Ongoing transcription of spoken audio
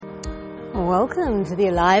Welcome to the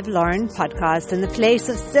Alive Loren Podcast and the place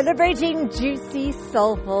of celebrating juicy,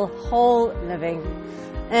 soulful, whole living.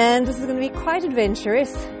 And this is going to be quite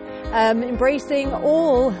adventurous, embracing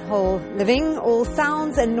all whole living, all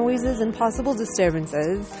sounds and noises and possible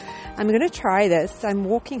disturbances. I'm going to try this. I'm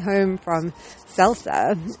walking home from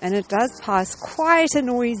Salsa and it does pass quite a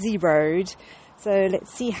noisy road. So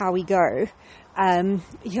let's see how we go.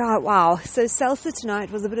 Wow. So Salsa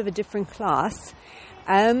tonight was a bit of a different class.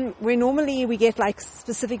 Where normally we get like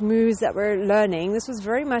specific moves that we're learning, this was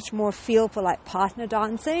very much more feel for like partner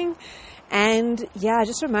dancing. And yeah, it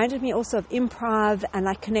just reminded me also of improv and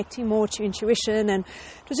like connecting more to intuition. And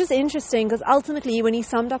it was just interesting because ultimately when he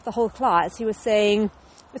summed up the whole class, he was saying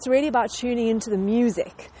it's really about tuning into the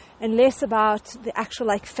music and less about the actual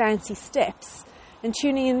like fancy steps, and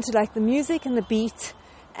tuning into like the music and the beat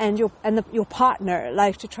and your partner,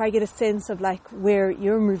 like to try to get a sense of like where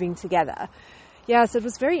you're moving together. Yeah, so it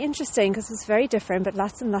was very interesting because it was very different, but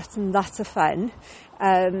lots and lots of fun.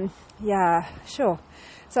 Yeah, sure.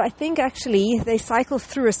 So I think actually they cycle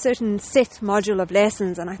through a certain set module of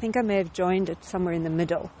lessons, and I think I may have joined it somewhere in the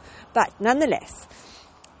middle. But nonetheless,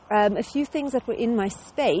 a few things that were in my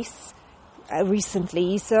space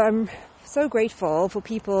recently. So I'm so grateful for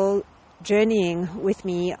people journeying with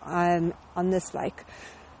me on this like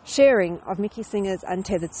sharing of Mickey Singer's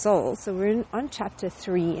Untethered Soul. So we're on chapter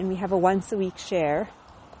 3 and we have a once a week share.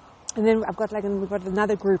 And then we've got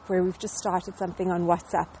another group where we've just started something on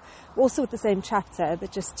WhatsApp, also with the same chapter,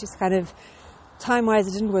 but just kind of time-wise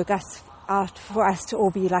it didn't work out for us to all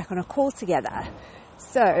be like on a call together.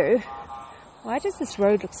 So why does this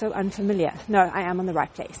road look so unfamiliar? No, I am in the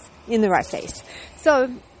right place. So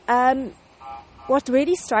what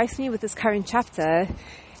really strikes me with this current chapter,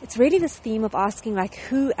 it's really this theme of asking, like,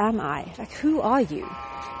 who am I? Like, who are you?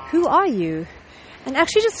 Who are you? And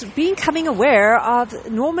actually just becoming aware of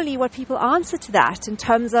normally what people answer to that in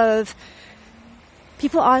terms of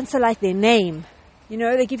people answer like their name. You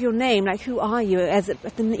know, they give your name, like, who are you?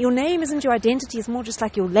 Your name isn't your identity, it's more just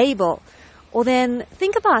like your label. Or then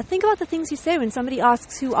think about the things you say when somebody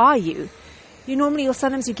asks, who are you? You normally, or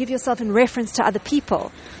sometimes you give yourself in reference to other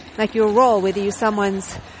people, like your role, whether you're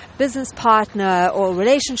someone's business partner or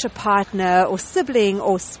relationship partner or sibling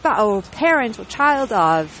or or parent or child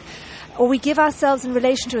of, or we give ourselves in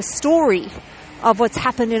relation to a story of what's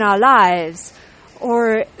happened in our lives,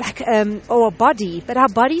 or like or a body, but our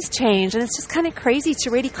bodies change, and it's just kind of crazy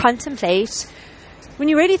to really contemplate when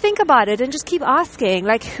you really think about it and just keep asking,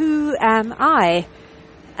 like, who am I?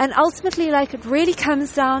 And ultimately, like, it really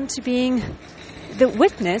comes down to being the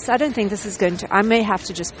witness. I don't think this is I may have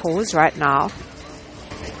to just pause right now.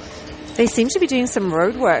 They seem to be doing some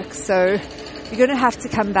road work, so you're going to have to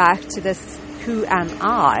come back to this, who am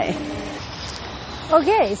I?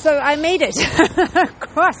 Okay, so I made it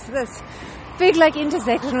across this big like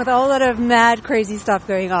intersection with a whole lot of mad, crazy stuff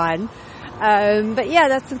going on. But yeah,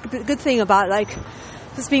 that's a good thing about like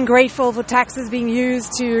just being grateful for taxes being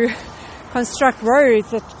used to construct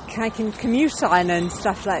roads that I can commute on and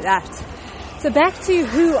stuff like that. So back to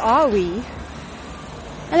who are we?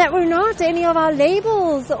 And that we're not any of our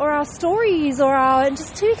labels or our stories and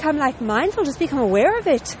just to become like mindful, just become aware of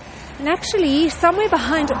it. And actually somewhere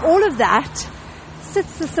behind all of that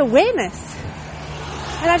sits this awareness.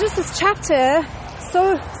 And this chapter,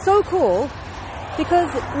 so cool,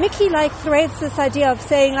 because Mickey like threads this idea of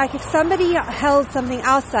saying like if somebody held something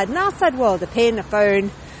outside, an outside world, a pen, a phone,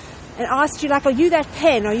 and asked you like, are you that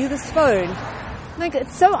pen? Are you this phone? Like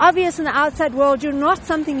it's so obvious in the outside world, you're not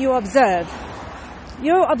something you observe.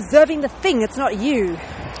 You're observing the thing, it's not you.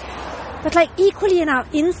 But like equally in our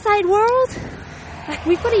inside world, like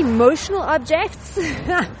we've got emotional objects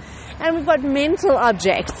and we've got mental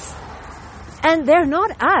objects. And they're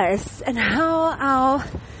not us. And how our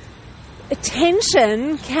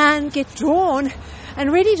attention can get drawn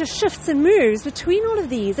and really just shifts and moves between all of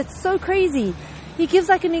these. It's so crazy. He gives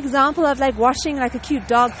like an example of like watching like a cute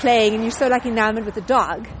dog playing and you're so like enamored with the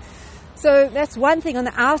dog. So that's one thing on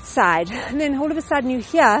the outside. And then all of a sudden you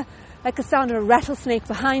hear like the sound of a rattlesnake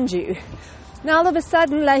behind you. Now all of a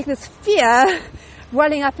sudden like this fear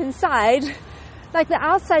welling up inside, like the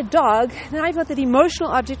outside dog. Now you've got that emotional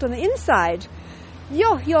object on the inside.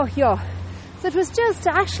 Yo. So it was just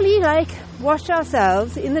to actually like watch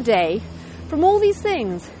ourselves in the day from all these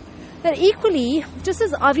things. That equally, just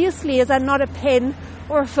as obviously as I'm not a pen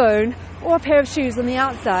or a phone or a pair of shoes on the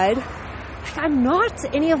outside, I'm not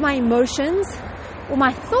any of my emotions or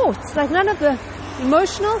my thoughts. Like none of the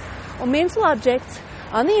emotional or mental objects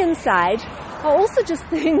on the inside are also just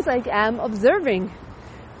things like I'm observing.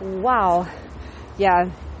 Wow. Yeah.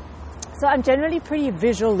 So I'm generally pretty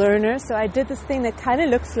visual learner, so I did this thing that kind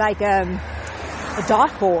of looks like a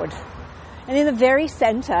dartboard. And in the very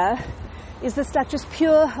center is this like just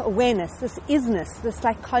pure awareness, this isness, this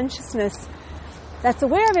like consciousness that's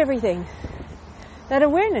aware of everything. That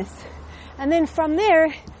awareness. And then from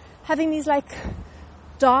there, having these like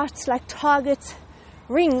darts, like target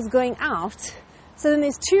rings going out. So then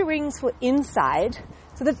there's 2 rings for inside.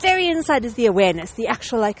 So the very inside is the awareness, the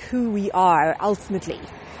actual like who we are ultimately.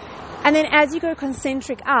 And then as you go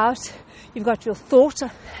concentric out, you've got your thought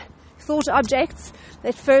objects,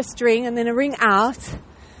 that first ring, and then a ring out,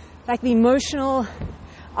 like the emotional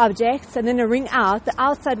objects, and then a ring out, the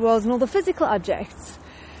outside worlds and all the physical objects.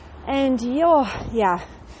 And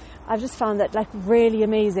I've just found that like really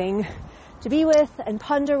amazing to be with and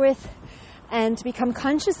ponder with and to become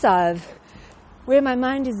conscious of where my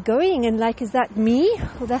mind is going, and like, is that me?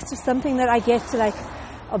 Or that's just something that I get to like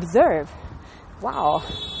observe. Wow.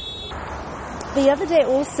 The other day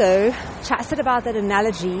also chatted about that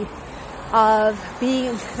analogy of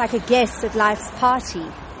being like a guest at life's party.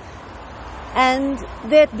 And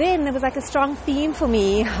then there was like a strong theme for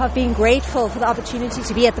me of being grateful for the opportunity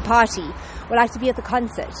to be at the party or like to be at the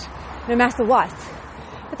concert, no matter what.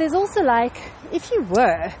 But there's also like, if you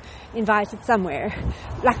were invited somewhere,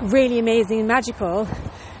 like really amazing and magical,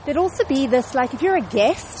 there'd also be this like, if you're a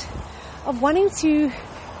guest, of wanting to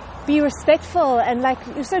be respectful and like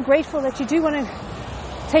you're so grateful that you do want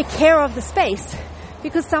to take care of the space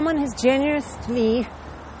because someone is generously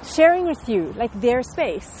sharing with you like their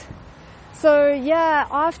space. So yeah,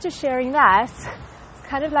 after sharing that, it's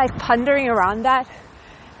kind of like pondering around that,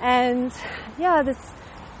 and yeah,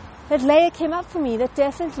 that layer came up for me that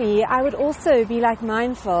definitely I would also be like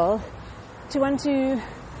mindful to want to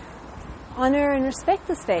honor and respect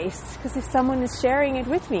the space, because if someone is sharing it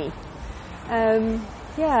with me,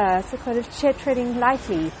 so kind of treading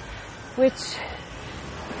lightly, which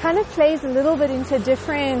kind of plays a little bit into a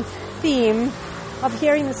different theme of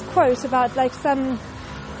hearing this quote about like some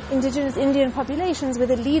indigenous Indian populations where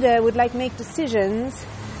the leader would like make decisions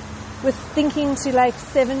with thinking to like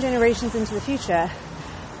 7 generations into the future.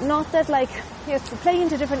 Not that like, it's playing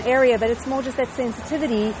into a different area, but it's more just that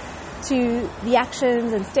sensitivity to the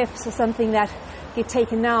actions and steps or something that get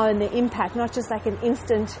taken now and the impact, not just like an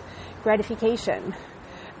instant gratification.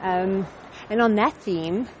 And on that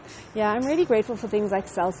theme, I'm really grateful for things like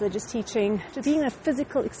salsa, just teaching, just being a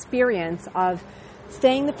physical experience of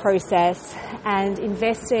staying the process and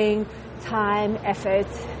investing time, effort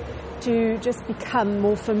to just become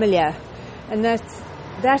more familiar. And that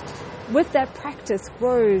with that practice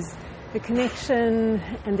grows the connection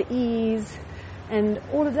and the ease, and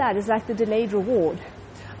all of that is like the delayed reward.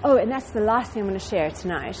 Oh, and that's the last thing I'm going to share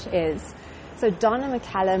tonight is, so Donna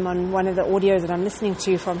McCallum on one of the audios that I'm listening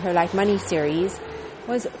to from her like money series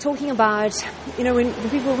was talking about,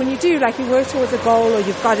 when you do like you work towards a goal or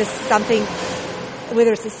you've got something,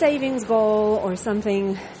 whether it's a savings goal or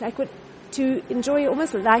something like to enjoy,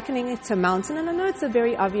 almost likening it to a mountain. And I know it's a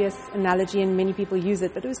very obvious analogy and many people use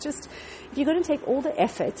it, but it was just, if you're going to take all the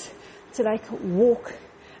effort to like walk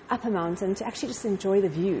up a mountain, to actually just enjoy the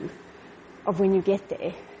view of when you get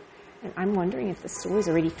there. And I'm wondering if the store is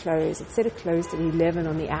already closed. It said it closed at 11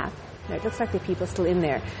 on the app. It looks like there are people still in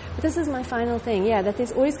there. But this is my final thing, that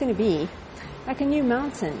there's always going to be like a new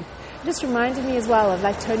mountain. It just reminded me as well of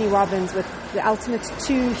like Tony Robbins with the ultimate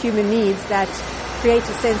 2 human needs that create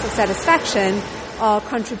a sense of satisfaction are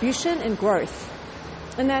contribution and growth.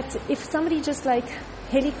 And that if somebody just like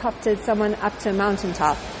helicoptered someone up to a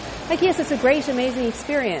mountaintop, like yes, it's a great, amazing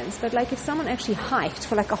experience, but like if someone actually hiked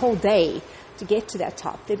for like a whole day to get to that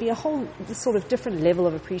top, there'd be a whole sort of different level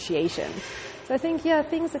of appreciation. So I think,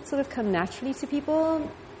 things that sort of come naturally to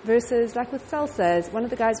people versus like with salsa, one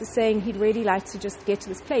of the guys was saying he'd really like to just get to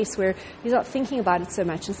this place where he's not thinking about it so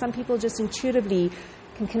much, and some people just intuitively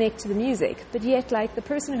can connect to the music, but yet like the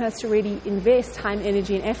person who has to really invest time,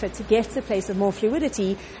 energy and effort to get to a place of more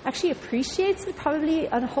fluidity actually appreciates it probably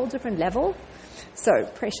on a whole different level. So,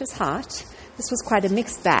 precious heart, this was quite a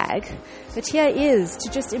mixed bag, but here is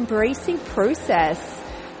to just embracing process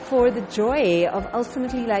for the joy of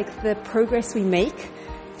ultimately like the progress we make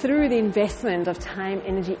through the investment of time,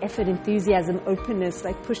 energy, effort, enthusiasm, openness,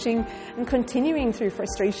 like pushing and continuing through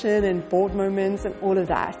frustration and bored moments and all of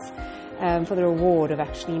that, for the reward of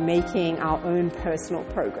actually making our own personal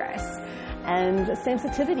progress, and a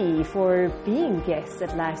sensitivity for being guests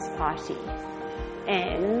at life's party,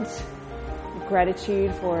 and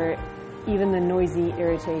gratitude for even the noisy,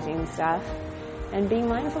 irritating stuff, and being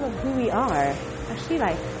mindful of who we are, actually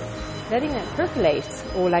like letting that percolate,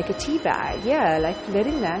 or like a tea bag, like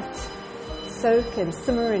letting that soak and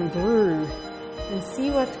simmer and brew and see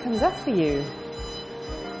what comes up for you.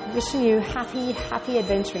 Wishing you happy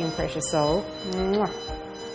adventuring, precious soul. Mwah.